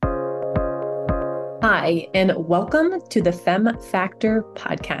Hi, and welcome to the Femme Factor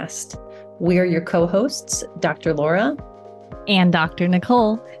podcast. We're your co-hosts, Dr. Laura and Dr.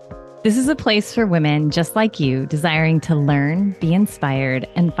 Nicole. This is a place for women just like you, desiring to learn, be inspired,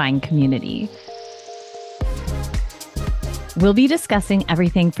 and find community. We'll be discussing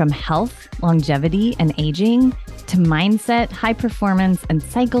everything from health, longevity, and aging, to mindset, high performance, and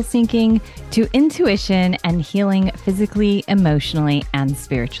cycle syncing, to intuition and healing physically, emotionally, and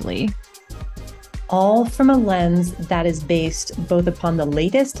spiritually. All from a lens that is based both upon the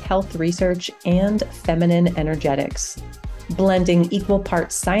latest health research and feminine energetics. Blending equal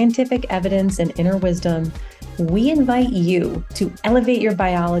parts scientific evidence and inner wisdom, we invite you to elevate your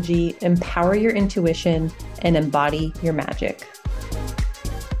biology, empower your intuition, and embody your magic.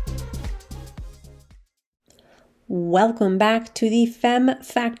 Welcome back to the Femme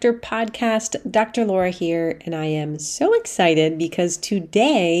Factor podcast. Dr. Laura here, and I am so excited because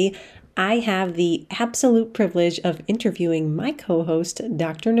today I have the absolute privilege of interviewing my co-host,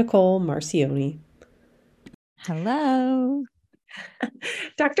 Dr. Nicole Marcioni. Hello.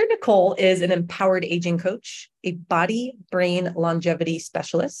 Dr. Nicole is an empowered aging coach, a body-brain longevity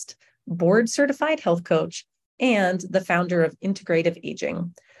specialist, board-certified health coach, and the founder of Integrative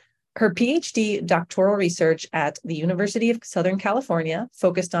Aging. Her PhD doctoral research at the University of Southern California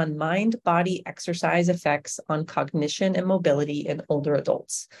focused on mind-body exercise effects on cognition and mobility in older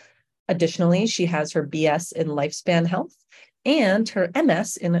adults. Additionally, she has her BS in lifespan health and her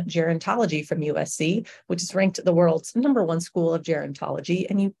MS in gerontology from USC, which is ranked the world's #1 school of gerontology.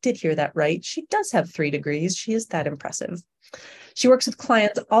 And you did hear that right. She does have 3 degrees. She is that impressive. She works with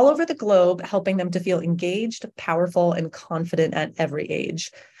clients all over the globe, helping them to feel engaged, powerful, and confident at every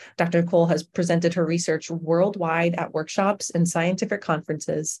age. Dr. Nicole has presented her research worldwide at workshops and scientific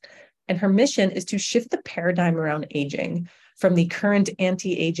conferences, and her mission is to shift the paradigm around aging from the current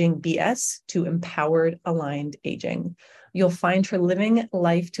anti-aging BS to empowered, aligned aging. You'll find her living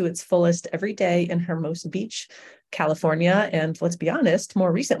life to its fullest every day in Hermosa Beach, California, and let's be honest,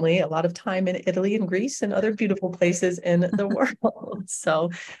 more recently, a lot of time in Italy and Greece and other beautiful places in the world. So,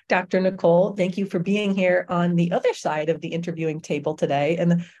 Dr. Nicole, thank you for being here on the other side of the interviewing table today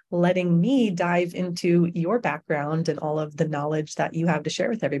and letting me dive into your background and all of the knowledge that you have to share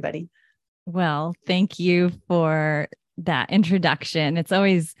with everybody. Well, thank you for that introduction. It's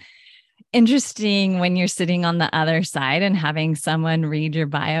always interesting when you're sitting on the other side and having someone read your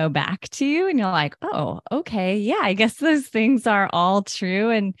bio back to you and you're like, oh, okay. Yeah, I guess those things are all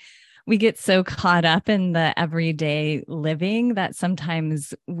true. And we get so caught up in the everyday living that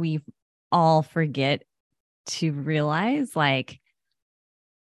sometimes we all forget to realize like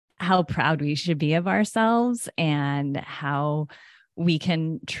how proud we should be of ourselves and how we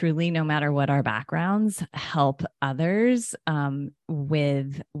can truly, no matter what our backgrounds, help others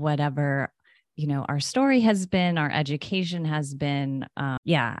with whatever, our story has been, our education has been.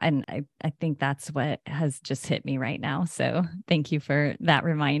 And I think that's what has just hit me right now. So thank you for that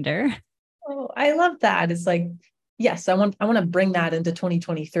reminder. Oh, I love that. It's like, yes, I want to bring that into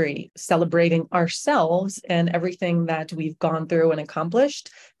 2023, celebrating ourselves and everything that we've gone through and accomplished,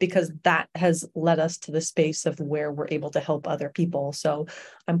 because that has led us to the space of where we're able to help other people. So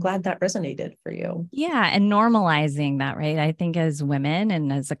I'm glad that resonated for you. Yeah. And normalizing that, right? I think as women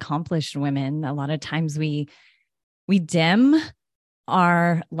and as accomplished women, a lot of times we dim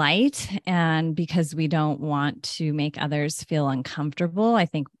our light, and because we don't want to make others feel uncomfortable. I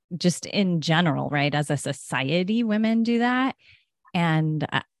think just in general, right? As a society, women do that. And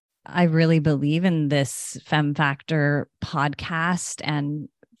I really believe in this Femme Factor podcast and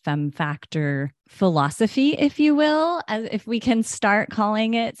Femme Factor philosophy, if you will, as if we can start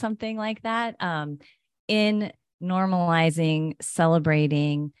calling it something like that, in normalizing,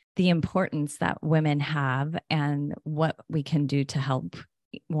 celebrating the importance that women have and what we can do to help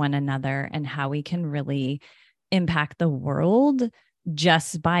one another and how we can really impact the world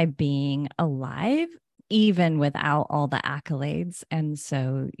just by being alive, even without all the accolades. And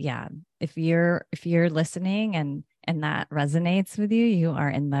so, yeah, if you're listening and that resonates with you, you are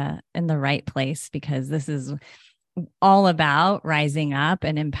in the right place, because this is all about rising up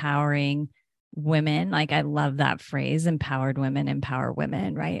and empowering women. Like, I love that phrase, empowered women, empower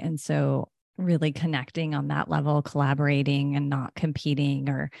women. Right. And so really connecting on that level, collaborating and not competing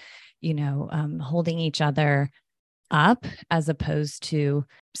or, holding each other up as opposed to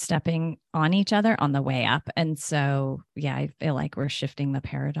stepping on each other on the way up. And so, yeah, I feel like we're shifting the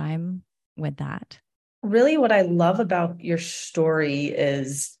paradigm with that. Really, what I love about your story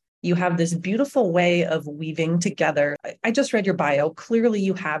is you have this beautiful way of weaving together. I just read your bio. Clearly,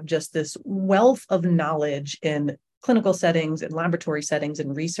 you have just this wealth of knowledge in clinical settings and laboratory settings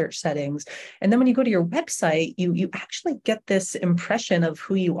and research settings. And then when you go to your website, you actually get this impression of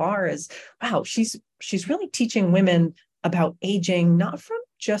who you are as, wow, she's really teaching women about aging, not from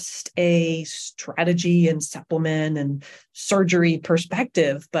just a strategy and supplement and surgery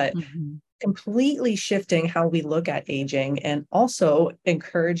perspective, but completely shifting how we look at aging, and also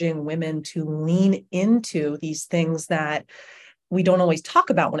encouraging women to lean into these things that we don't always talk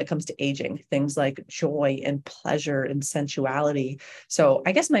about when it comes to aging, things like joy and pleasure and sensuality. So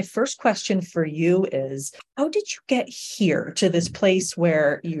I guess my first question for you is, how did you get here to this place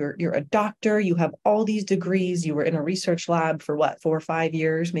where you're a doctor, you have all these degrees, you were in a research lab for what, 4 or 5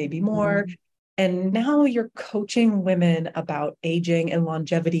 years, maybe more, and now you're coaching women about aging and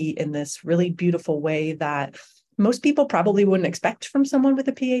longevity in this really beautiful way that most people probably wouldn't expect from someone with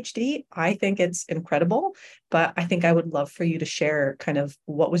a PhD. I think it's incredible, but I think I would love for you to share kind of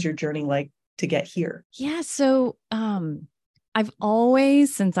what was your journey like to get here. Yeah. So I've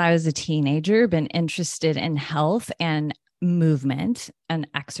always, since I was a teenager, been interested in health and movement and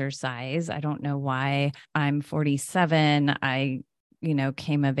exercise. I don't know why. I'm 47. I,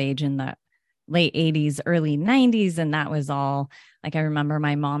 came of age in the late 80s, early 90s. And that was all like, I remember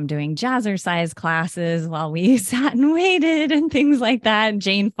my mom doing jazzercise classes while we sat and waited and things like that.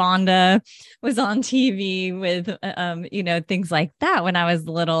 Jane Fonda was on TV with, things like that. When I was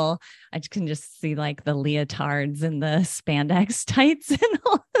little, I can just see like the leotards and the spandex tights and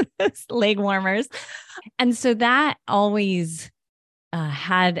all of those leg warmers. And so that always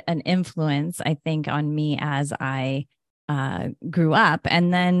had an influence, I think, on me as I grew up.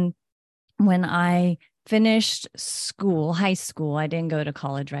 And then when I finished high school, I didn't go to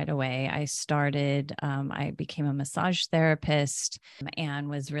college right away. I became a massage therapist and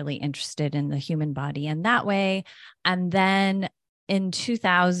was really interested in the human body in that way. And then in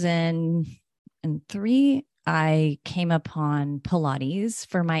 2003, I came upon Pilates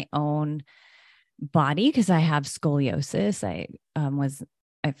for my own body because I have scoliosis. I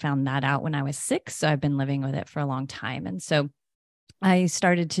found that out when I was 6. So I've been living with it for a long time. And so I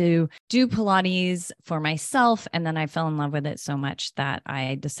started to do Pilates for myself, and then I fell in love with it so much that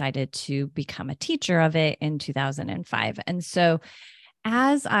I decided to become a teacher of it in 2005. And so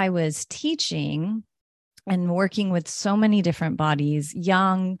as I was teaching and working with so many different bodies,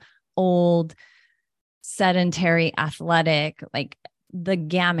 young, old, sedentary, athletic, like the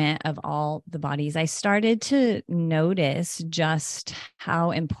gamut of all the bodies, I started to notice just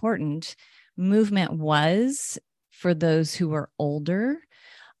how important movement was for those who were older.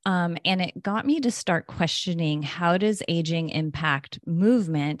 And it got me to start questioning, how does aging impact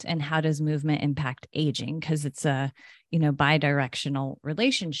movement and how does movement impact aging? Because it's a, bi-directional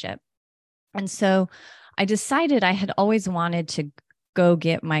relationship. And so I decided I had always wanted to go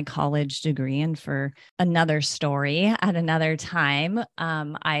get my college degree. And for another story at another time,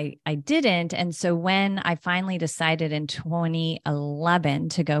 I didn't. And so when I finally decided in 2011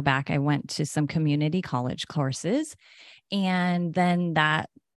 to go back, I went to some community college courses. And then that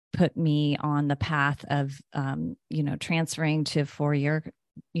put me on the path of, transferring to 4-year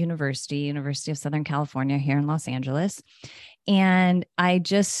University of Southern California here in Los Angeles. And I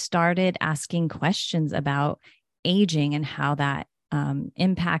just started asking questions about aging and how that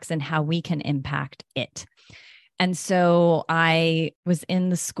impacts and how we can impact it. And so I was in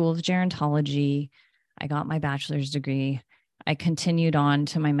the School of Gerontology. I got my bachelor's degree. I continued on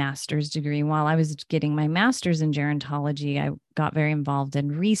to my master's degree. While I was getting my master's in gerontology, I got very involved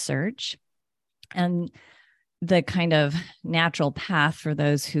in research. And the kind of natural path for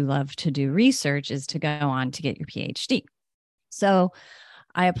those who love to do research is to go on to get your PhD. So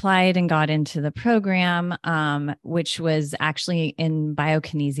I applied and got into the program, which was actually in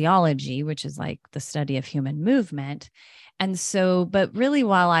biokinesiology, which is like the study of human movement. And so, but really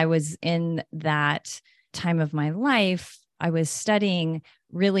while I was in that time of my life, I was studying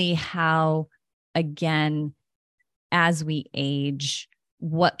really how, again, as we age,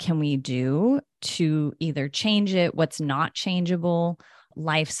 what can we do to either change it, what's not changeable,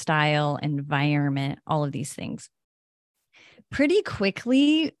 lifestyle, environment, all of these things. Pretty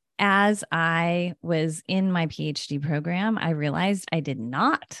quickly, as I was in my PhD program, I realized I did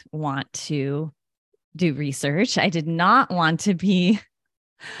not want to do research. I did not want to be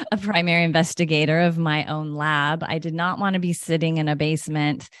a primary investigator of my own lab. I did not want to be sitting in a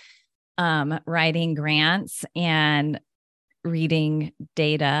basement writing grants and reading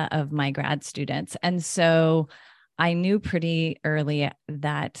data of my grad students. And so I knew pretty early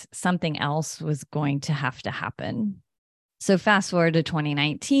that something else was going to have to happen. So fast forward to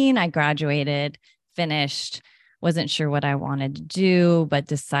 2019, I graduated, finished wasn't sure what I wanted to do, but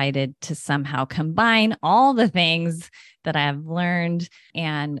decided to somehow combine all the things that I've learned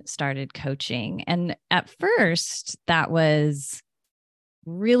and started coaching. And at first, that was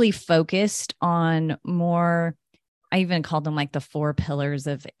really focused on more, I even called them like the 4 pillars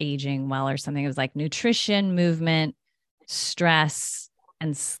of aging well or something. It was like nutrition, movement, stress,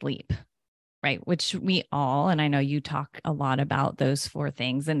 and sleep, right? Which we all, and I know you talk a lot about those 4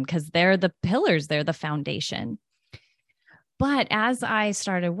 things, and because they're the pillars, they're the foundation. But as I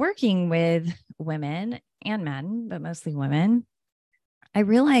started working with women and men, but mostly women, I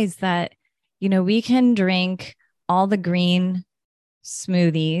realized that, we can drink all the green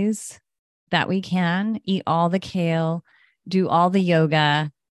smoothies that we can, eat all the kale, do all the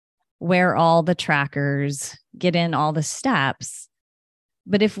yoga, wear all the trackers, get in all the steps.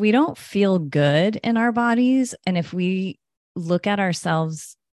 But if we don't feel good in our bodies, and if we look at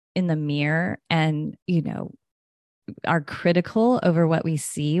ourselves in the mirror and, are critical over what we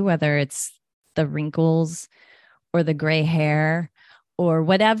see, whether it's the wrinkles or the gray hair or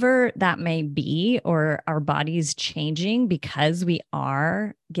whatever that may be, or our bodies changing because we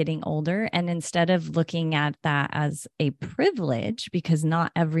are getting older. And instead of looking at that as a privilege, because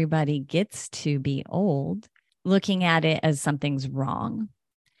not everybody gets to be old, looking at it as something's wrong.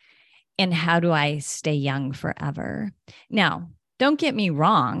 And how do I stay young forever? Now, don't get me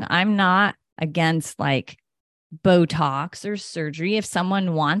wrong. I'm not against like Botox or surgery if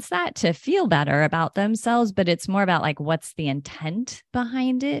someone wants that to feel better about themselves, but it's more about like, what's the intent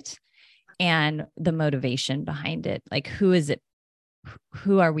behind it and the motivation behind it? Like, who is it?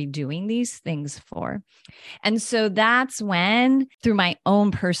 Who are we doing these things for? And so that's when, through my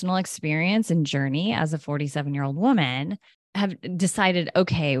own personal experience and journey as a 47-year-old woman, have decided,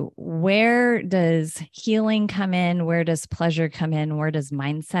 okay, where does healing come in? Where does pleasure come in? Where does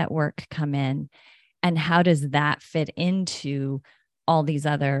mindset work come in? And how does that fit into all these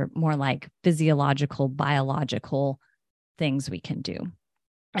other more like physiological, biological things we can do?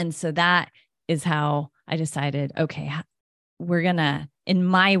 And so that is how I decided, okay, we're going to, in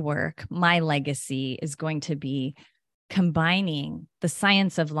my work, my legacy is going to be combining the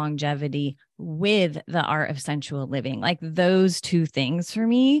science of longevity with the art of sensual living. Like those 2 things for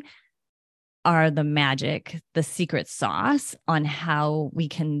me are the magic, the secret sauce on how we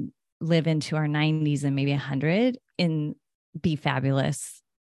can live into our 90s and maybe 100 and be fabulous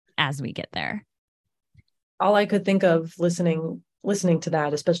as we get there. All I could think of listening to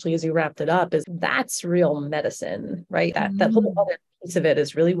that, especially as you wrapped it up, is that's real medicine, right? That whole other piece of it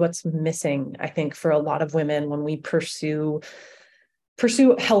is really what's missing, I think, for a lot of women when we pursue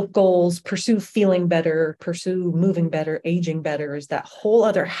health goals, pursue feeling better, pursue moving better, aging better, is that whole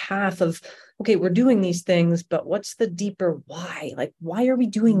other half of, okay, we're doing these things, but what's the deeper why? Like, why are we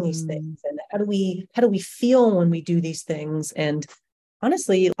doing these things? And how do we feel when we do these things? And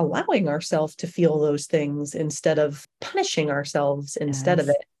honestly, allowing ourselves to feel those things instead of punishing ourselves instead of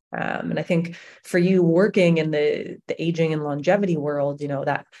it. And I think for you working in the aging and longevity world,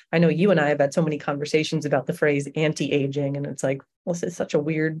 that I know you and I have had so many conversations about the phrase anti-aging, and it's like, well, this is such a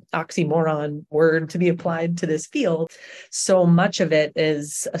weird oxymoron word to be applied to this field. So much of it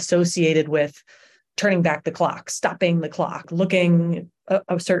is associated with turning back the clock, stopping the clock, looking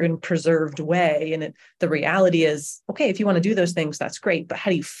a certain preserved way. And the reality is, okay, if you want to do those things, that's great. But how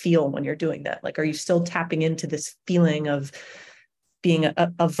do you feel when you're doing that? Like, are you still tapping into this feeling of being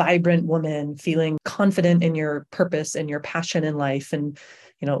a vibrant woman, feeling confident in your purpose and your passion in life, and,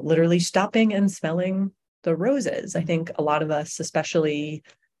 literally stopping and smelling the roses? I think a lot of us, especially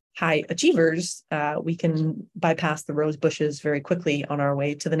high achievers, we can bypass the rose bushes very quickly on our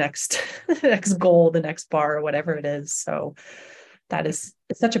way to the next goal, the next bar, or whatever it is. So it's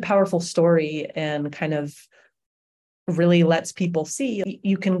such a powerful story, and kind of really lets people see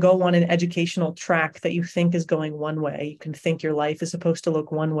you can go on an educational track that you think is going one way. You can think your life is supposed to look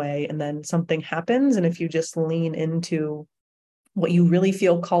one way, and then something happens. And if you just lean into what you really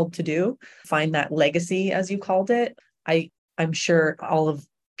feel called to do, find that legacy, as you called it, I'm sure all of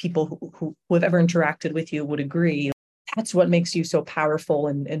people who have ever interacted with you would agree. That's what makes you so powerful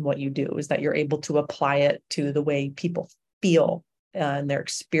in what you do, is that you're able to apply it to the way people feel and their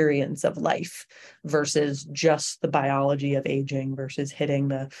experience of life, versus just the biology of aging, versus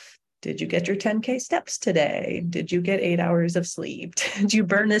hitting did you get your 10K steps today? Did you get 8 hours of sleep? Did you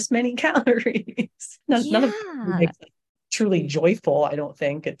burn this many calories? None of it makes it truly joyful. I don't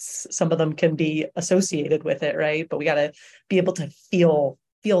think some of them can be associated with it, right? But we got to be able to feel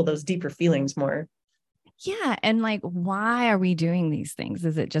those deeper feelings more. Yeah. And like, why are we doing these things?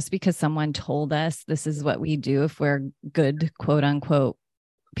 Is it just because someone told us this is what we do if we're good, quote unquote,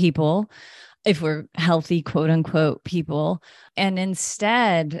 people, if we're healthy, quote unquote, people. And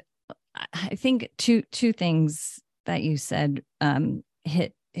instead, I think two things that you said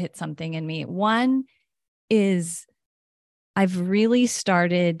hit something in me. One is I've really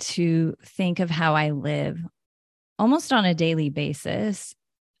started to think of how I live almost on a daily basis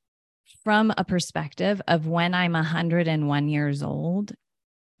from a perspective of when I'm 101 years old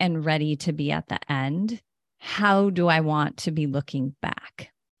and ready to be at the end. How do I want to be looking back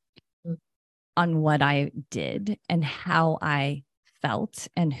on what I did and how I felt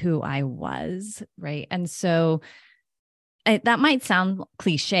and who I was, right? And so that might sound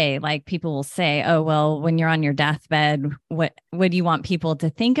cliche, like people will say, oh, well, when you're on your deathbed, what do you want people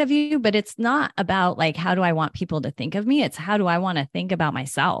to think of you? But it's not about like, how do I want people to think of me? It's how do I want to think about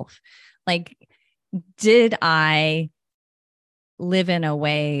myself? Like, did I live in a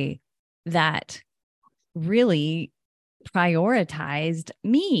way that really prioritized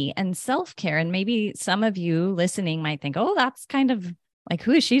me and self-care? And maybe some of you listening might think, oh, that's kind of like,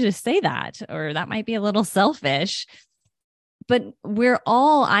 who is she to say that? Or that might be a little selfish. But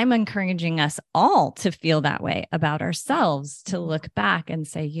I'm encouraging us all to feel that way about ourselves, to look back and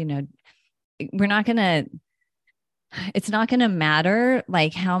say, it's not going to matter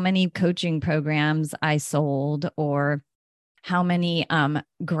like how many coaching programs I sold or how many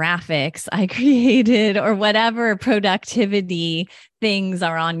graphics I created or whatever productivity things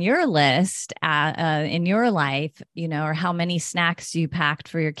are on your list in your life, or how many snacks you packed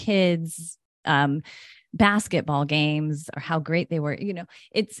for your kids, basketball games, or how great they were.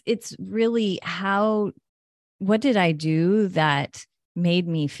 It's really what did I do that made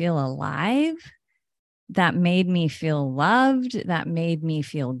me feel alive, that made me feel loved, that made me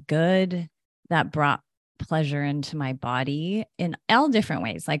feel good, that brought pleasure into my body in all different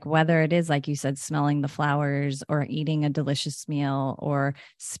ways. Like whether it is, like you said, smelling the flowers or eating a delicious meal or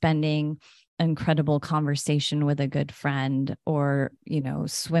spending incredible conversation with a good friend or,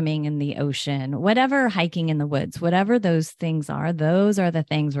 swimming in the ocean, whatever, hiking in the woods, whatever those things are the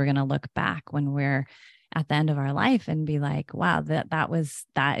things we're going to look back when we're at the end of our life and be like, wow,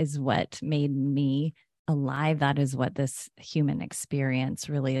 that is what made me alive. That is what this human experience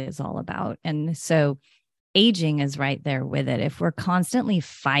really is all about. And so aging is right there with it. If we're constantly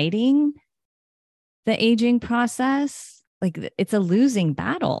fighting the aging process, like it's a losing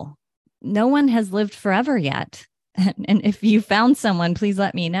battle. No one has lived forever yet. And if you found someone, please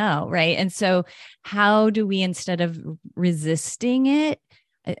let me know. Right. And so how do we, instead of resisting it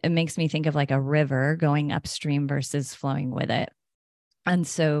makes me think of like a river going upstream versus flowing with it. And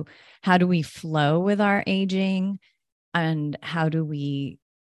so how do we flow with our aging, and how do we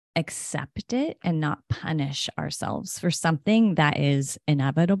accept it and not punish ourselves for something that is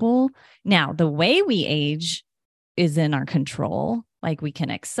inevitable? Now, the way we age is in our control. Like we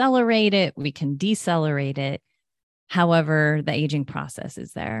can accelerate it, we can decelerate it. However, the aging process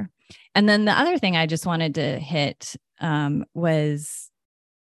is there. And then the other thing I just wanted to hit was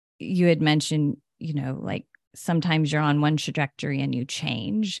you had mentioned, like sometimes you're on one trajectory and you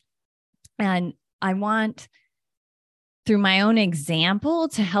change. And I want, through my own example,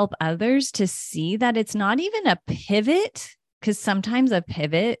 to help others to see that it's not even a pivot, because sometimes a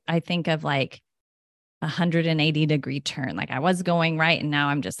pivot, I think of like 180-degree turn, like I was going right and now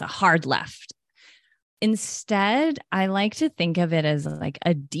I'm just a hard left. Instead, I like to think of it as like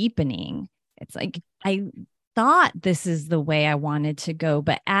a deepening. It's like I thought this is the way I wanted to go,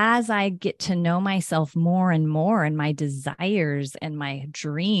 but as I get to know myself more and more, and my desires and my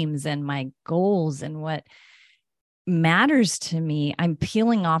dreams and my goals and what matters to me, I'm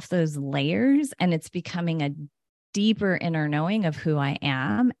peeling off those layers and it's becoming a deeper inner knowing of who I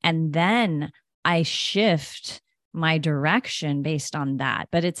am. And then I shift my direction based on that.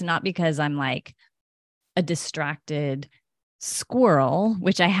 But it's not because I'm like a distracted squirrel,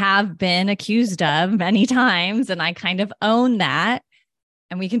 which I have been accused of many times. And I kind of own that.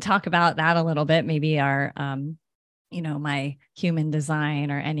 And we can talk about that a little bit, maybe our, my human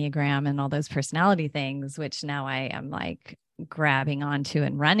design or Enneagram and all those personality things, which now I am like grabbing onto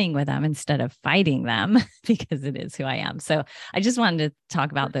and running with them instead of fighting them because it is who I am. So I just wanted to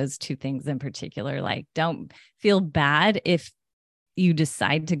talk about those two things in particular. Like, don't feel bad if you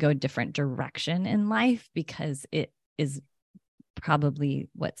decide to go a different direction in life, because it is probably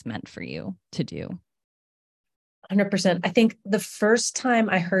what's meant for you to do. 100%. I think the first time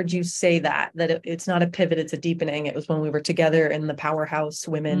I heard you say that it's not a pivot, it's a deepening, it was when we were together in the Powerhouse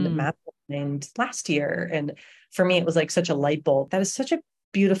Women Mastermind last year. And for me, it was like such a light bulb. That is such a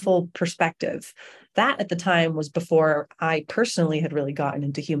beautiful perspective. That at the time was before I personally had really gotten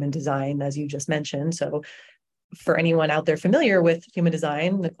into human design, as you just mentioned. So for anyone out there familiar with human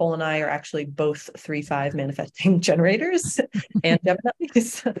design, Nicole and I are actually both 3-5 manifesting generators and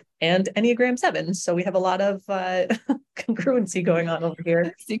Geminis and Enneagram 7. So we have a lot of congruency going on over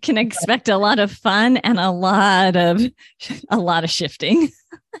here. So you can expect a lot of fun and a lot of shifting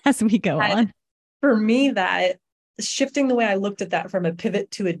as we go on. For me, that shifting the way I looked at that from a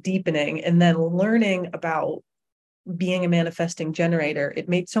pivot to a deepening, and then learning about being a manifesting generator, it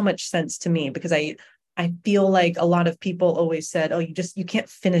made so much sense to me, because I feel like a lot of people always said, oh, you can't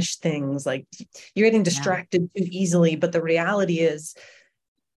finish things, like you're getting distracted too easily. But the reality is,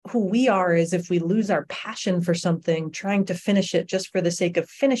 who we are is, if we lose our passion for something, trying to finish it just for the sake of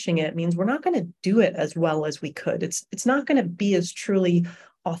finishing it means we're not going to do it as well as we could. It's not going to be as truly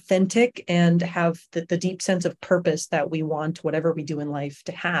authentic and have the deep sense of purpose that we want whatever we do in life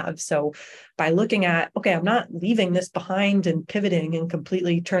to have. So by looking at, okay, I'm not leaving this behind and pivoting and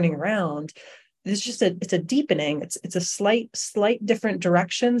completely turning around, it's just it's a deepening. It's a slight different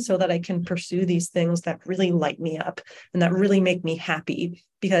direction, so that I can pursue these things that really light me up and that really make me happy.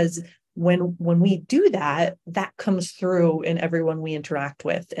 Because when we do that, that comes through in everyone we interact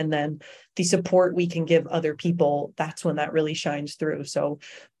with. And then the support we can give other people, that's when that really shines through. So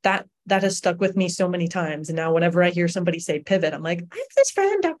that has stuck with me so many times. And now whenever I hear somebody say pivot, I'm like, I have this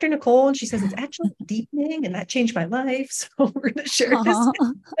friend, Dr. Nicole, and she says it's actually deepening, and that changed my life. So we're going to share this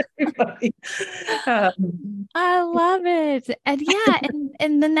with everybody. I love it. And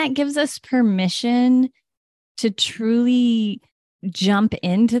and then that gives us permission to truly jump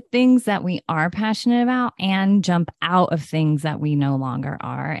into things that we are passionate about and jump out of things that we no longer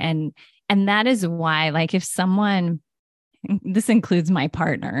are. And that is why, like, if someone, this includes my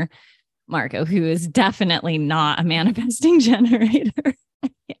partner, Marco, who is definitely not a manifesting generator.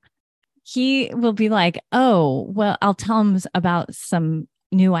 He will be like, oh, well, I'll tell him about some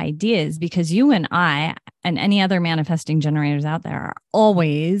new ideas, because you and I and any other manifesting generators out there are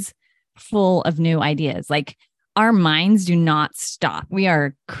always full of new ideas. Like, our minds do not stop. We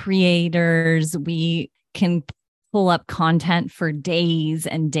are creators. We can pull up content for days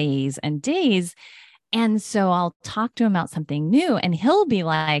and days and days. And so I'll talk to him about something new, and he'll be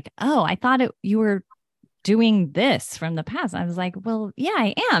like, oh, I thought you were doing this from the past. I was like, well, yeah,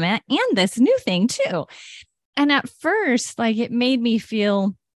 I am. And this new thing too. And at first, like, it made me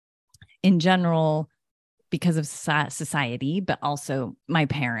feel, in general, because of society, but also my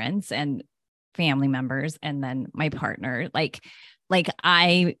parents and family members, and then my partner, like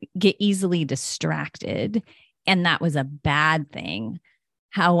I get easily distracted, and that was a bad thing.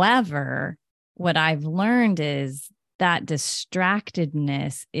 However, what I've learned is that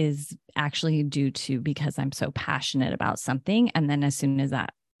distractedness is actually due to, because I'm so passionate about something. And then as soon as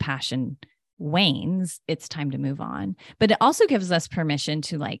that passion wanes, it's time to move on. But it also gives us permission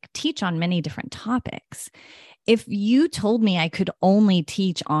to, like, teach on many different topics. If you told me I could only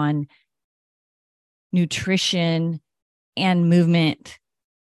teach on nutrition and movement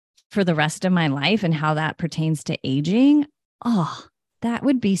for the rest of my life and how that pertains to aging, oh, that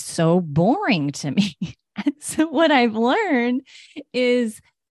would be so boring to me. And so what I've learned is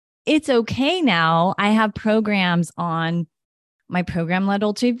it's okay now. I have programs on my program, La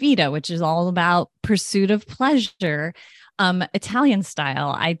Dolce Vita, which is all about pursuit of pleasure, Italian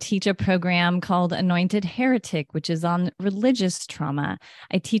style. I teach a program called Anointed Heretic, which is on religious trauma.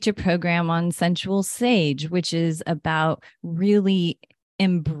 I teach a program on Sensual Sage, which is about really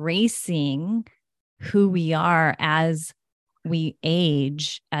embracing who we are as we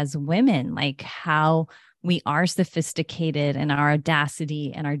age as women, like how we are sophisticated and our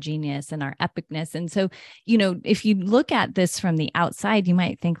audacity and our genius and our epicness. And so, if you look at this from the outside, you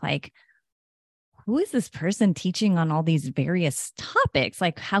might think, like, who is this person teaching on all these various topics?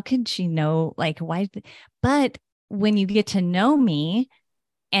 Like, how could she know? Like, why? But when you get to know me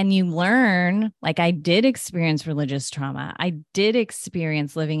and you learn, like, I did experience religious trauma. I did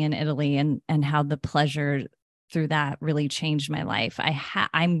experience living in Italy and how the pleasure through that really changed my life.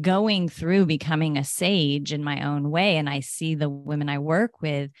 I'm going through becoming a sage in my own way. And I see the women I work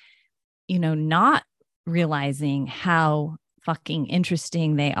with, not realizing how fucking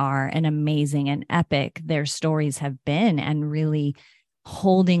interesting they are and amazing and epic their stories have been, and really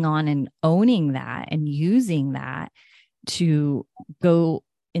holding on and owning that and using that to go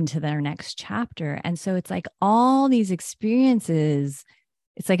into their next chapter. And so it's like all these experiences,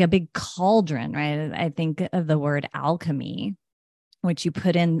 it's like a big cauldron, right? I think of the word alchemy, which you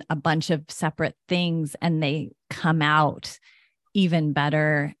put in a bunch of separate things and they come out even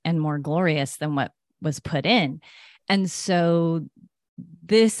better and more glorious than what was put in. And so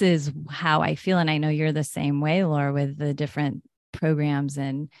this is how I feel. And I know you're the same way, Laura, with the different programs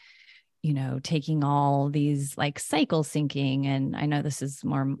and taking all these like cycle syncing. And I know this is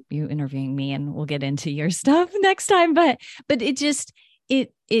more you interviewing me, and we'll get into your stuff next time, but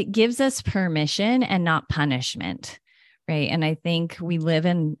it gives us permission and not punishment. Right. And I think we live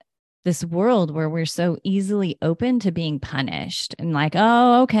in this world where we're so easily open to being punished and like,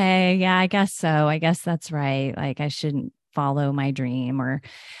 oh, okay. Yeah, I guess so. I guess that's right. Like I shouldn't follow my dream, or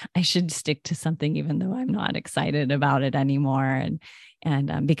I should stick to something even though I'm not excited about it anymore.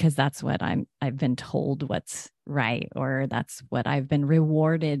 And because that's what I've been told what's right, or that's what I've been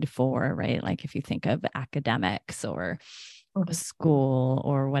rewarded for, right? Like if you think of academics or school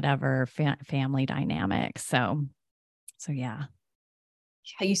or whatever, family dynamics. So yeah.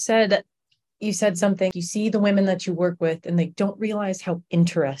 Yeah, you said something. You see the women that you work with and they don't realize how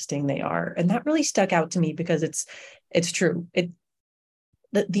interesting they are. And that really stuck out to me because it's true.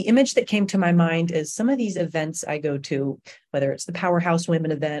 The image that came to my mind is some of these events I go to, whether it's the Powerhouse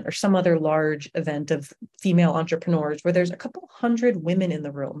Women event or some other large event of female entrepreneurs where there's a couple hundred women in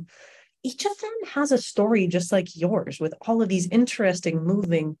the room. Each of them has a story just like yours with all of these interesting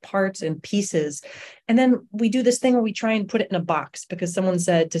moving parts and pieces. And then we do this thing where we try and put it in a box because someone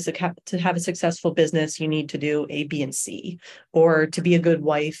said to have a successful business, you need to do A, B, and C, or to be a good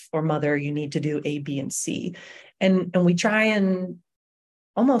wife or mother, you need to do A, B, and C. And we try and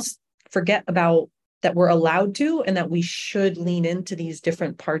almost forget about that we're allowed to, and that we should lean into these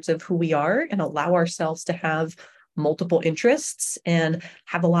different parts of who we are and allow ourselves to have multiple interests and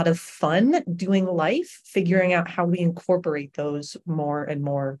have a lot of fun doing life, figuring out how we incorporate those more and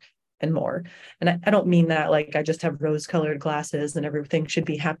more and more. And I don't mean that like I just have rose-colored glasses and everything should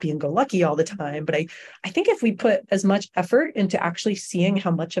be happy and go lucky all the time. But I think if we put as much effort into actually seeing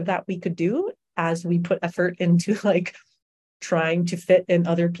how much of that we could do as we put effort into like trying to fit in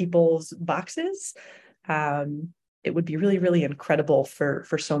other people's boxes, it would be really, really incredible for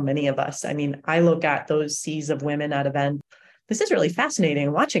so many of us. I mean, I look at those seas of women at events. This is really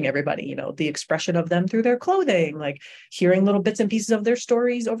fascinating watching everybody, the expression of them through their clothing, like hearing little bits and pieces of their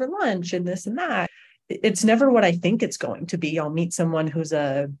stories over lunch and this and that. It's never what I think it's going to be. I'll meet someone who's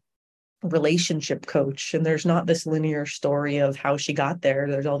a relationship coach, and there's not this linear story of how she got there.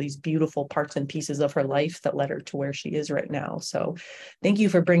 There's all these beautiful parts and pieces of her life that led her to where she is right now. So thank you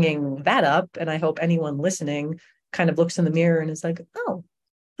for bringing that up. And I hope anyone listening kind of looks in the mirror and is like, oh,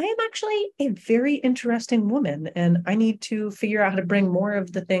 I am actually a very interesting woman, and I need to figure out how to bring more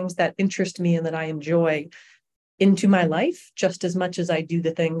of the things that interest me and that I enjoy into my life just as much as I do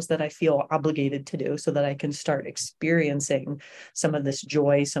the things that I feel obligated to do, so that I can start experiencing some of this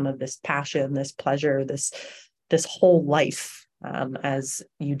joy, some of this passion, this pleasure, this whole life, as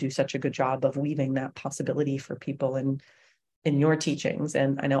you do such a good job of weaving that possibility for people in your teachings.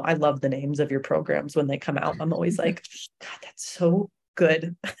 And I know I love the names of your programs when they come out. I'm always like, God, that's so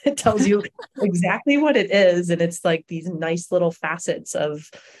good. It tells you exactly what it is. And it's like these nice little facets of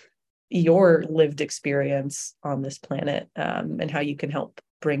your lived experience on this planet, and how you can help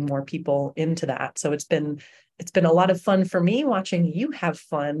bring more people into that. So it's been a lot of fun for me watching you have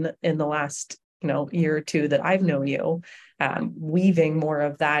fun in the last year or two that I've known you, weaving more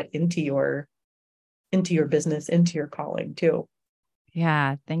of that into your business, into your calling too.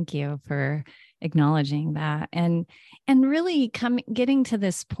 Yeah, thank you for acknowledging that, and really getting to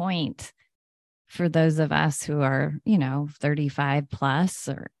this point for those of us who are 35 plus,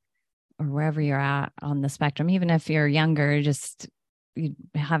 or wherever you're at on the spectrum. Even if you're younger, just you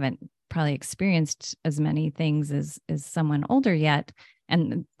haven't probably experienced as many things as someone older yet.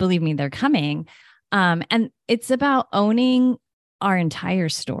 And believe me, they're coming. And it's about owning our entire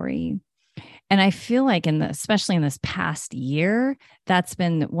story. And I feel like especially in this past year, that's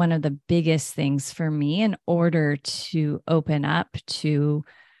been one of the biggest things for me in order to open up to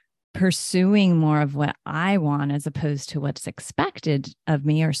pursuing more of what I want as opposed to what's expected of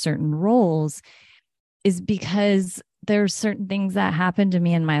me, or certain roles, is because there's certain things that happened to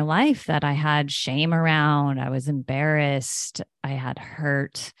me in my life that I had shame around. I was embarrassed. I had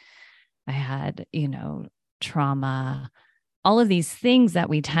hurt. I had, trauma, all of these things that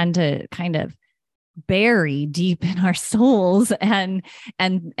we tend to kind of bury deep in our souls and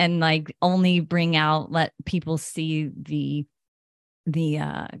like only bring out, let people see the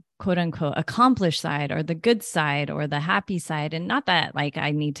quote unquote accomplished side, or the good side, or the happy side. And not that like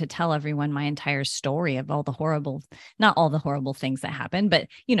I need to tell everyone my entire story of all the horrible, not all the horrible things that happen, but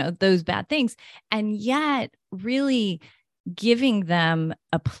those bad things. And yet really giving them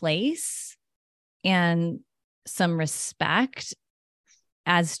a place and some respect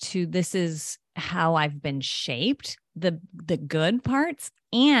as to, this is how I've been shaped, the good parts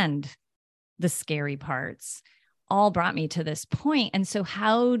and the scary parts, all brought me to this point. And so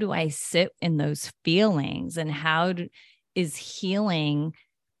how do I sit in those feelings, and is healing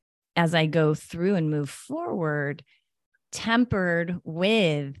as I go through and move forward tempered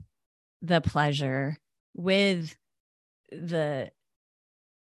with the pleasure, with the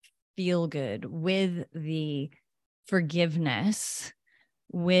feel good, with the forgiveness,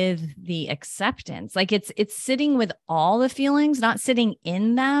 with the acceptance? Like it's sitting with all the feelings, not sitting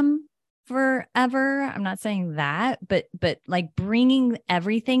in them forever. I'm not saying that, but like bringing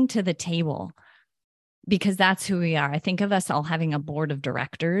everything to the table, because that's who we are. I think of us all having a board of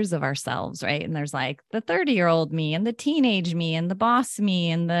directors of ourselves, right? And there's like the 30-year-old me and the teenage me and the boss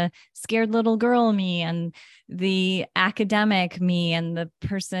me and the scared little girl me and the academic me and the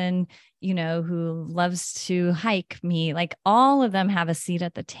person, who loves to hike me. Like all of them have a seat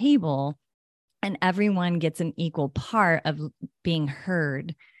at the table, and everyone gets an equal part of being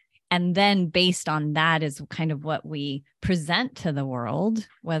heard. And then based on that is kind of what we present to the world,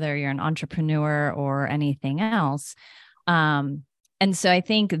 whether you're an entrepreneur or anything else. And so I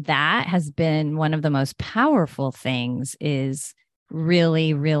think that has been one of the most powerful things, is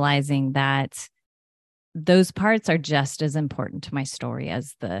really realizing that those parts are just as important to my story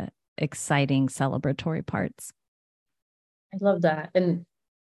as the exciting celebratory parts. I love that. And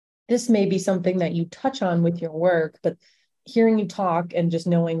this may be something that you touch on with your work, but hearing you talk and just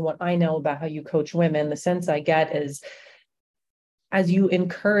knowing what I know about how you coach women, the sense I get is, as you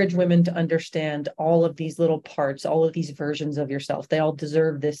encourage women to understand all of these little parts, all of these versions of yourself, they all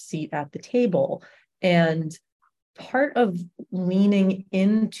deserve this seat at the table. And part of leaning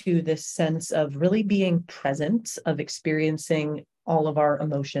into this sense of really being present, of experiencing all of our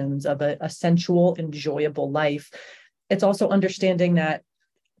emotions, of a sensual, enjoyable life, it's also understanding that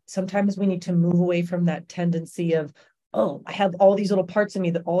sometimes we need to move away from that tendency of, oh, I have all these little parts of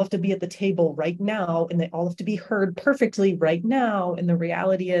me that all have to be at the table right now, and they all have to be heard perfectly right now. And the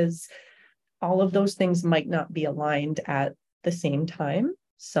reality is, all of those things might not be aligned at the same time.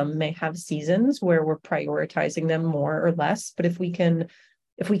 Some may have seasons where we're prioritizing them more or less. But if we can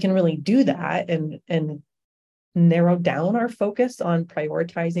really do that and narrow down our focus on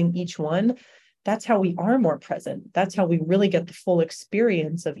prioritizing each one, that's how we are more present. That's how we really get the full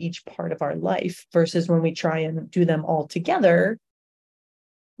experience of each part of our life, versus when we try and do them all together.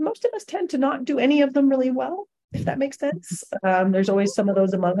 Most of us tend to not do any of them really well, if that makes sense. There's always some of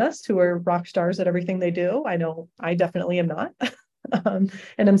those among us who are rock stars at everything they do. I know I definitely am not. And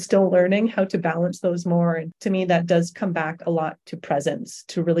I'm still learning how to balance those more. And to me, that does come back a lot to presence,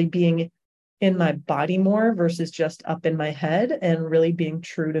 to really being in my body more versus just up in my head, and really being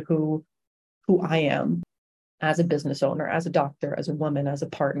true to who I am as a business owner, as a doctor, as a woman, as a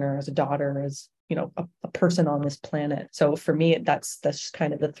partner, as a daughter, as, a person on this planet. So for me, that's just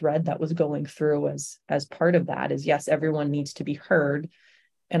kind of the thread that was going through as part of that is, yes, everyone needs to be heard.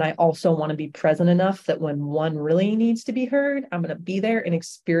 And I also want to be present enough that when one really needs to be heard, I'm going to be there and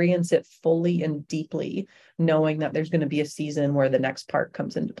experience it fully and deeply, knowing that there's going to be a season where the next part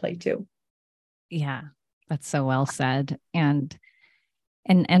comes into play too. Yeah, that's so well said. And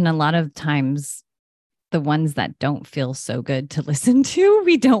a lot of times the ones that don't feel so good to listen to,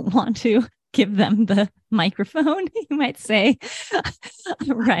 we don't want to give them the microphone, you might say,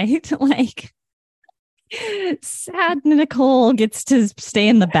 right? Like, sad Nicole gets to stay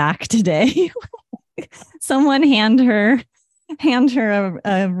in the back today. Someone hand her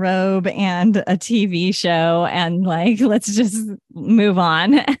a robe and a TV show, and like, let's just move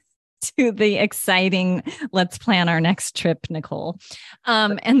on to the exciting, let's plan our next trip, Nicole.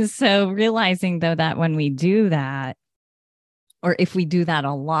 And so realizing though that when we do that, or if we do that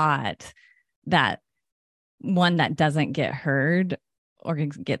a lot, that one that doesn't get heard or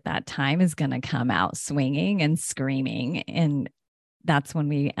get that time is going to come out swinging and screaming. And that's when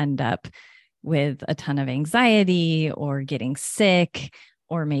we end up with a ton of anxiety or getting sick,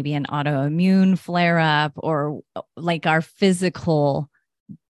 or maybe an autoimmune flare up, or like our physical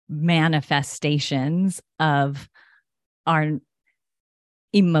manifestations of our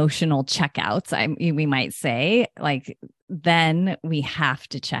emotional checkouts, we might say, like, then we have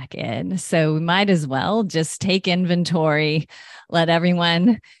to check in. So we might as well just take inventory, let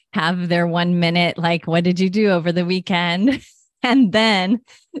everyone have their 1 minute, like, what did you do over the weekend? And then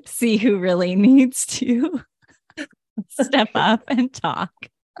see who really needs to step up and talk.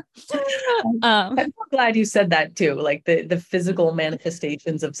 I'm so glad you said that too, like the physical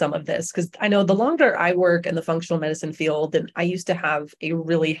manifestations of some of this, because I know the longer I work in the functional medicine field, and I used to have a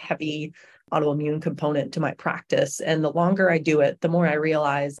really heavy autoimmune component to my practice. And the longer I do it, the more I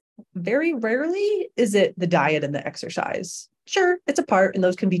realize very rarely is it the diet and the exercise. sure, it's a part, and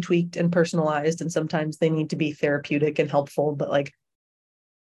those can be tweaked and personalized, and sometimes they need to be therapeutic and helpful, but like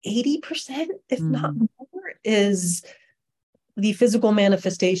 80%, if not Mm. more, is the physical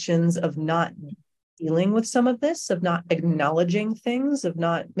manifestations of not dealing with some of this, of not acknowledging things, of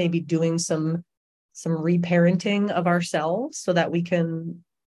not maybe doing some reparenting of ourselves so that we can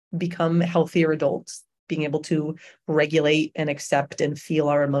become healthier adults, being able to regulate and accept and feel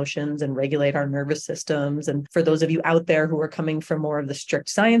our emotions and regulate our nervous systems. And for those of you out there who are coming from more of the strict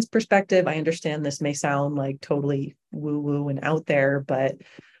science perspective, I understand this may sound like totally woo-woo and out there, but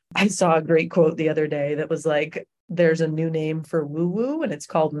I saw a great quote the other day that was like, there's a new name for woo-woo and it's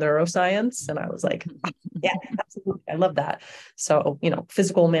called neuroscience. And I was like, yeah, absolutely. I love that. So,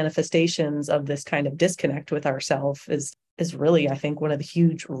 physical manifestations of this kind of disconnect with ourselves is really, I think, one of the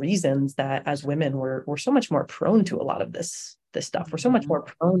huge reasons that as women we're so much more prone to a lot of this stuff. We're so much more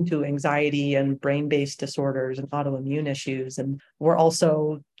prone to anxiety and brain-based disorders and autoimmune issues. And we're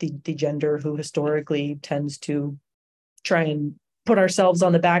also the gender who historically tends to try and put ourselves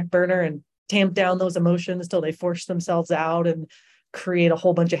on the back burner and tamp down those emotions till they force themselves out and create a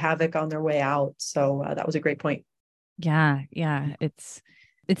whole bunch of havoc on their way out. So that was a great point. Yeah. Yeah. It's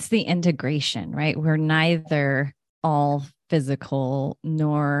the integration, right? We're neither all physical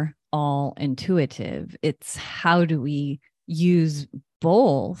nor all intuitive. It's how do we use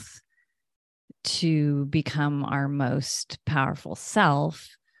both to become our most powerful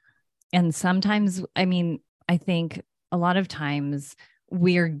self? And sometimes, I think a lot of times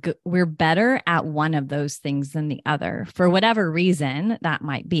we're better at one of those things than the other for whatever reason that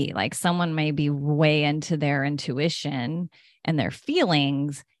might be. Like someone may be way into their intuition and their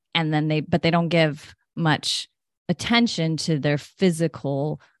feelings, and then but they don't give much attention to their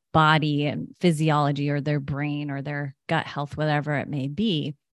physical body and physiology or their brain or their gut health, whatever it may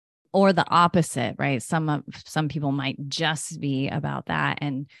be. Or the opposite, right? Some people might just be about that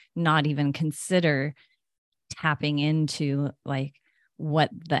and not even consider tapping into like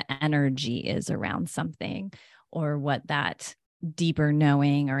what the energy is around something or what that deeper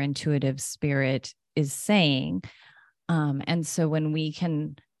knowing or intuitive spirit is saying. And so when we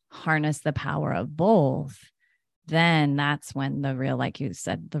can harness the power of both, then that's when the real, like you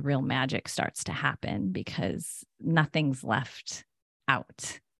said, the real magic starts to happen because nothing's left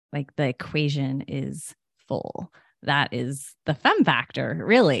out. Like the equation is full. That is the femme factor,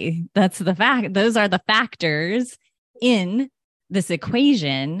 really. That's the fact. Those are the factors in this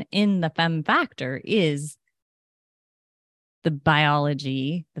equation. In the femme factor is the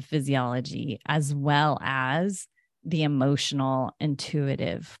biology, the physiology, as well as the emotional,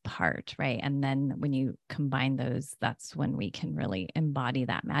 intuitive part, right? And then when you combine those, that's when we can really embody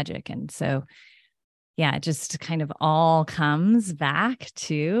that magic. And so, yeah, it just kind of all comes back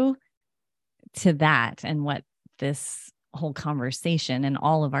to that and what this whole conversation and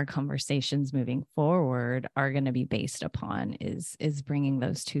all of our conversations moving forward are going to be based upon is bringing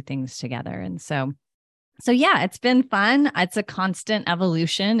those two things together. And so yeah, it's been fun. It's a constant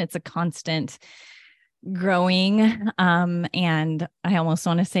evolution. It's a constant growing. And I almost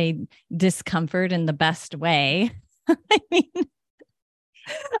want to say discomfort in the best way. I mean,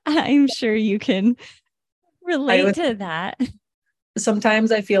 I'm sure you can relate to that.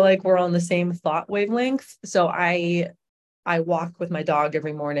 Sometimes I feel like we're on the same thought wavelength. So I walk with my dog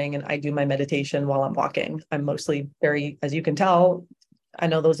every morning and I do my meditation while I'm walking. I'm mostly very, as you can tell, I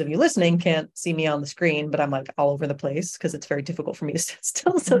know those of you listening can't see me on the screen, but I'm like all over the place because it's very difficult for me to sit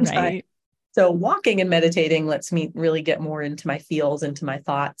still sometimes. Right. So walking and meditating lets me really get more into my feels, into my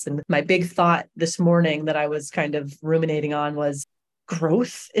thoughts. And my big thought this morning that I was kind of ruminating on was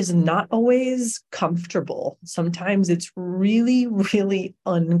growth is not always comfortable. Sometimes it's really, really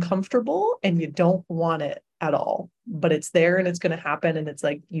uncomfortable and you don't want it at all, but it's there and it's going to happen. And it's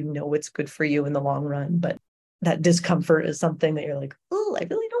like, it's good for you in the long run. But that discomfort is something that you're like, oh, I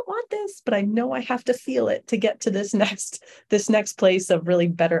really don't want this, but I know I have to feel it to get to this next place of really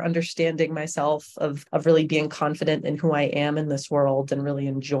better understanding myself, of really being confident in who I am in this world and really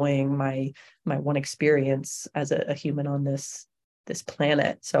enjoying my one experience as a human on this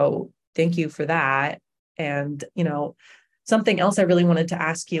planet. So thank you for that. And, something else I really wanted to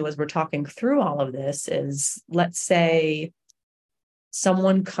ask you as we're talking through all of this is, let's say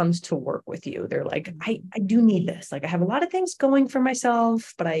someone comes to work with you. They're like, I do need this. Like I have a lot of things going for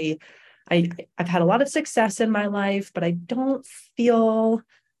myself, but I've had a lot of success in my life, but I don't feel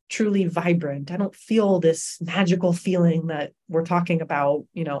truly vibrant. I don't feel this magical feeling that we're talking about,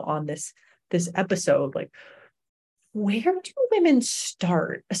 on this episode. Like, where do women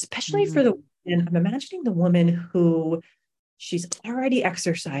start, especially for the women? I'm imagining the woman who she's already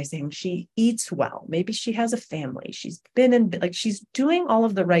exercising. She eats well. Maybe she has a family. She's been in, like, she's doing all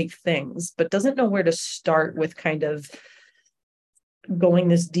of the right things, but doesn't know where to start with kind of going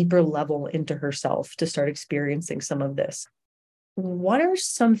this deeper level into herself to start experiencing some of this. What are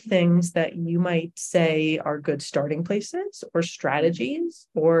some things that you might say are good starting places or strategies,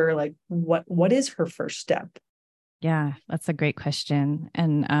 or like what is her first step? Yeah, that's a great question.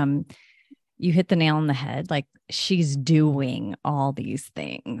 And you hit the nail on the head. Like, she's doing all these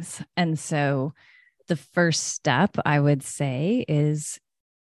things. And so the first step, I would say, is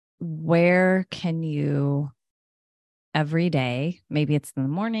where can you every day, maybe it's in the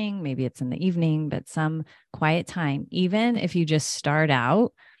morning, maybe it's in the evening, but some quiet time, even if you just start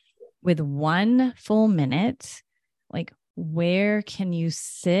out with 1 full minute, like, where can you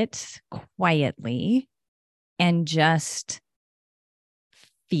sit quietly and just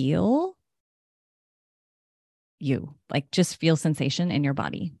feel you, like, just feel sensation in your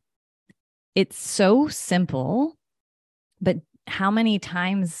body? It's so simple, but how many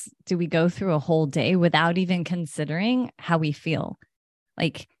times do we go through a whole day without even considering how we feel?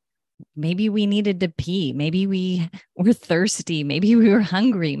 Like, maybe we needed to pee. Maybe we were thirsty. Maybe we were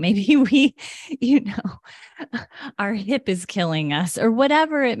hungry. Maybe we, our hip is killing us, or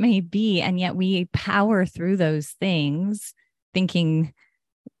whatever it may be. And yet we power through those things thinking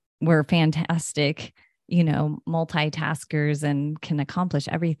we're fantastic, multitaskers and can accomplish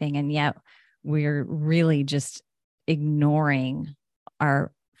everything. And yet we're really just ignoring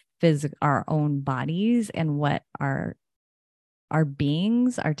our own bodies and what our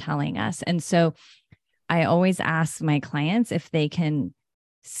beings are telling us. And so I always ask my clients if they can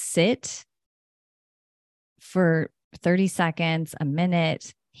sit for 30 seconds, a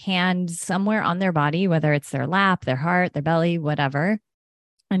minute, hand somewhere on their body, whether it's their lap, their heart, their belly, whatever,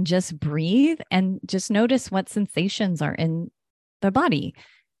 and just breathe and just notice what sensations are in their body.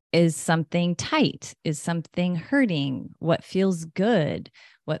 Is something tight? Is something hurting? What feels good?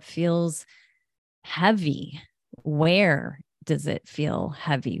 What feels heavy? Where does it feel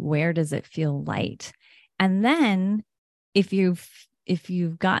heavy? Where does it feel light? And then if you've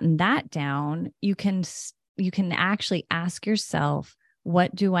gotten that down, you can actually ask yourself,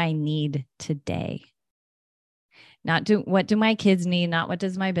 what do I need today? What do my kids need? Not what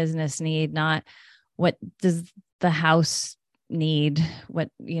does my business need? Not what does the house need? What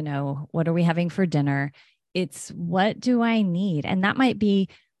are we having for dinner? It's, what do I need? And that might be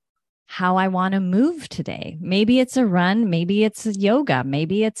how I want to move today. Maybe it's a run, maybe it's yoga,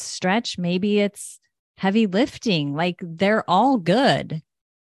 maybe it's stretch, maybe it's heavy lifting. Like, they're all good,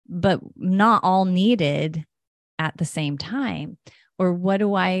 but not all needed at the same time. Or what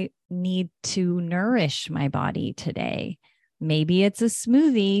do I need to nourish my body today? Maybe it's a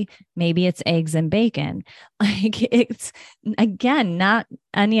smoothie, maybe it's eggs and bacon. Like, it's, again, not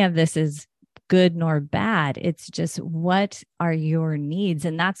any of this is good nor bad. It's just, what are your needs?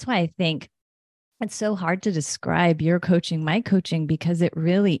 And that's why I think it's so hard to describe your coaching, my coaching, because it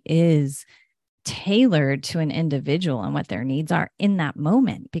really is tailored to an individual and what their needs are in that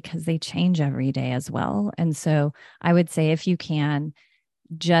moment, because they change every day as well. And so I would say, if you can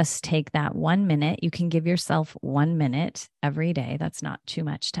just take that 1 minute, you can give yourself 1 minute every day. That's not too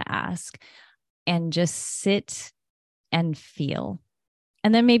much to ask. And just sit and feel.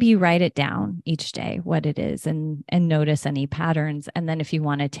 And then maybe you write it down each day, what it is, and notice any patterns. And then if you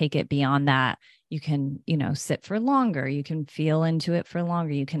want to take it beyond that, you can, sit for longer. You can feel into it for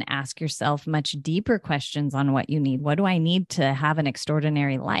longer. You can ask yourself much deeper questions on what you need. What do I need to have an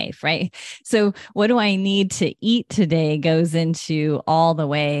extraordinary life, right? So what do I need to eat today goes into all the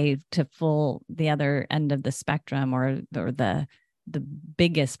way to the other end of the spectrum, or the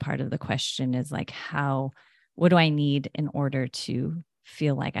biggest part of the question is like, what do I need in order to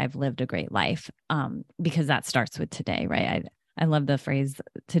feel like I've lived a great life? Because that starts with today, right? I love the phrase,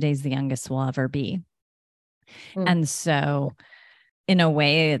 today's the youngest we'll ever be. And so in a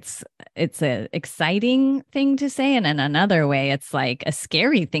way, it's an exciting thing to say. And in another way, it's like a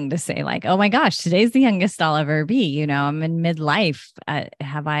scary thing to say, like, oh my gosh, today's the youngest I'll ever be. I'm in midlife.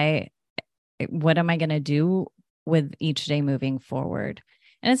 What am I going to do with each day moving forward?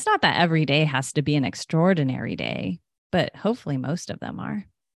 And it's not that every day has to be an extraordinary day, but hopefully most of them are.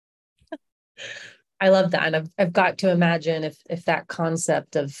 I love that. And I've got to imagine if that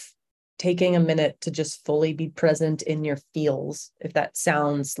concept of taking a minute to just fully be present in your feels, if that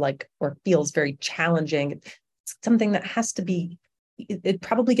sounds like, or feels very challenging, it's something that has to be, it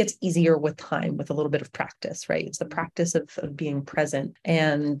probably gets easier with time, with a little bit of practice, right? It's the practice of being present.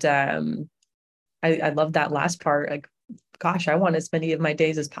 And I love that last part, like gosh, I want as many of my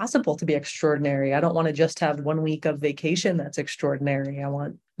days as possible to be extraordinary. I don't want to just have 1 week of vacation that's extraordinary. I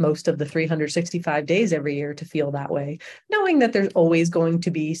want most of the 365 days every year to feel that way, knowing that there's always going to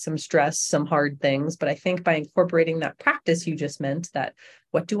be some stress, some hard things. But I think by incorporating that practice you just meant, that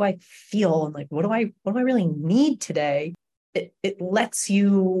what do I feel and like, what do I really need today? It lets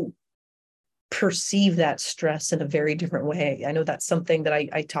you perceive that stress in a very different way. I know that's something that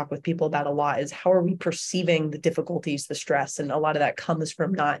I talk with people about a lot, is how are we perceiving the difficulties, the stress? And a lot of that comes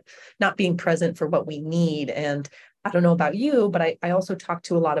from not being present for what we need. And I don't know about you, but I also talk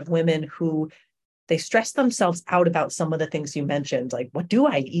to a lot of women who they stress themselves out about some of the things you mentioned, like, what do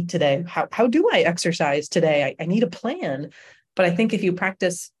I eat today? How do I exercise today? I need a plan. But I think if you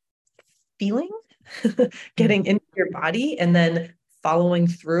practice feeling, getting into your body, and then following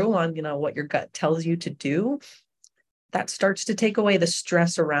through on, what your gut tells you to do, that starts to take away the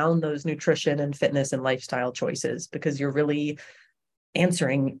stress around those nutrition and fitness and lifestyle choices, because you're really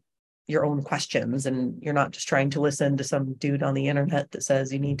answering your own questions, and you're not just trying to listen to some dude on the internet that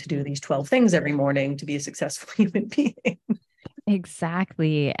says you need to do these 12 things every morning to be a successful human being.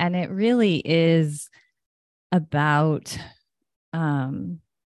 Exactly. And it really is about,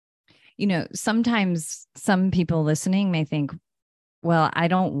 sometimes some people listening may think, well, I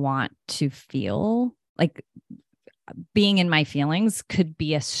don't want to feel like being in my feelings could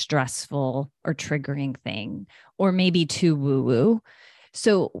be a stressful or triggering thing, or maybe too woo-woo.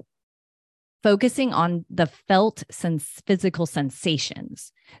 So focusing on the felt physical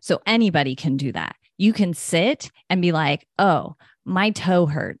sensations. So anybody can do that. You can sit and be like, oh, my toe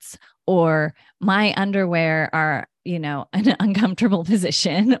hurts, or my underwear are, in an uncomfortable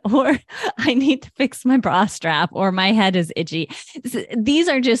position, or I need to fix my bra strap, or my head is itchy. These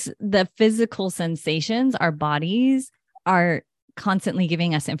are just the physical sensations. Our bodies are constantly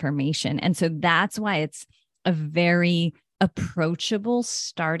giving us information. And so that's why it's a very approachable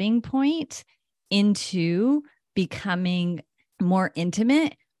starting point into becoming more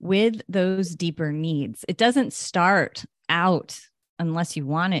intimate with those deeper needs. It doesn't start out, unless you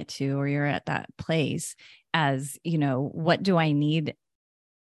want it to, or you're at that place, as, what do I need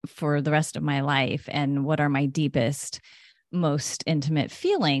for the rest of my life? And what are my deepest, most intimate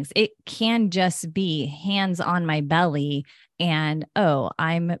feelings? It can just be hands on my belly and, oh,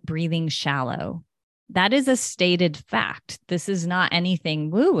 I'm breathing shallow. That is a stated fact. This is not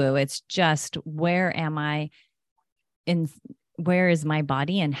anything woo-woo. It's just, where am I in? Where is my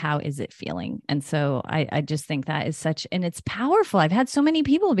body and how is it feeling? And so I just think that is and it's powerful. I've had so many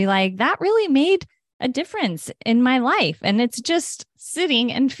people be like, that really made a difference in my life. And it's just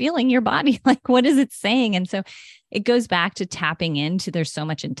sitting and feeling your body. Like, what is it saying? And so it goes back to tapping into, there's so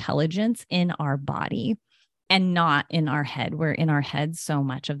much intelligence in our body and not in our head. We're in our head so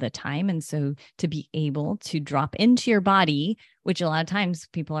much of the time. And so to be able to drop into your body, which a lot of times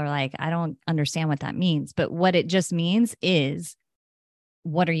people are like, I don't understand what that means. But what it just means is,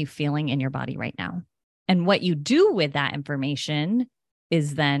 what are you feeling in your body right now? And what you do with that information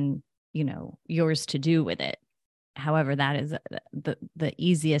is then, yours to do with it. However, that is the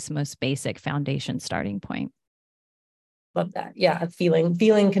easiest, most basic foundation starting point. Love that. Yeah. Feeling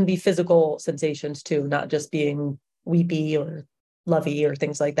can be physical sensations too, not just being weepy or lovey or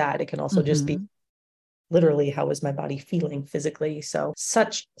things like that. It can also just be literally, how is my body feeling physically? So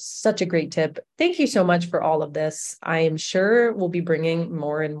such a great tip. Thank you so much for all of this. I am sure we'll be bringing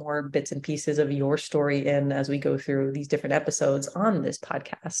more and more bits and pieces of your story in as we go through these different episodes on this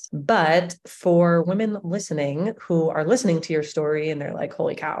podcast. But for women listening who are listening to your story and they're like,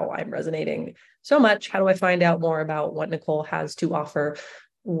 holy cow, I'm resonating so much. How do I find out more about what Nicole has to offer?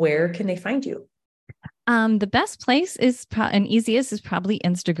 Where can they find you? The best place is and easiest is probably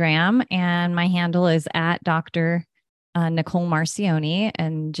Instagram. And my handle is at Dr. Nicole Marcione,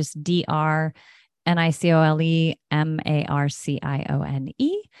 and just DrNicoleMarcione,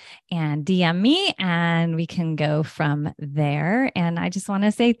 and DM me and we can go from there. And I just want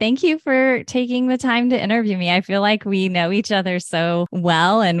to say thank you for taking the time to interview me. I feel like we know each other so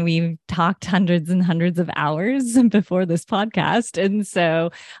well, and we've talked hundreds and hundreds of hours before this podcast. And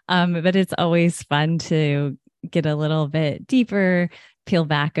so, but it's always fun to get a little bit deeper, peel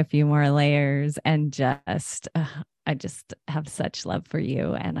back a few more layers, and I just have such love for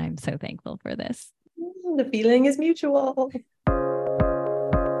you. And I'm so thankful for this. The feeling is mutual.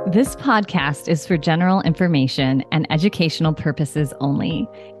 This podcast is for general information and educational purposes only.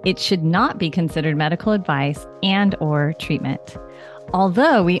 It should not be considered medical advice and/or treatment.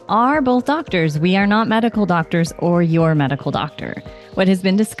 Although we are both doctors, we are not medical doctors or your medical doctor. What has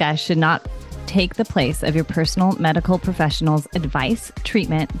been discussed should not take the place of your personal medical professional's advice,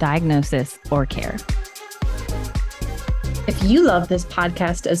 treatment, diagnosis, or care. If you love this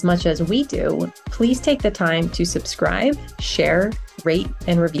podcast as much as we do, please take the time to subscribe, share, rate,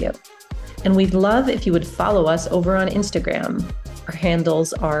 and review. And we'd love if you would follow us over on Instagram. Our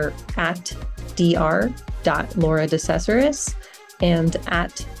handles are at dr.laura and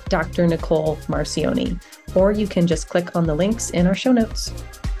at Dr. Nicole Marcioni, or you can just click on the links in our show notes.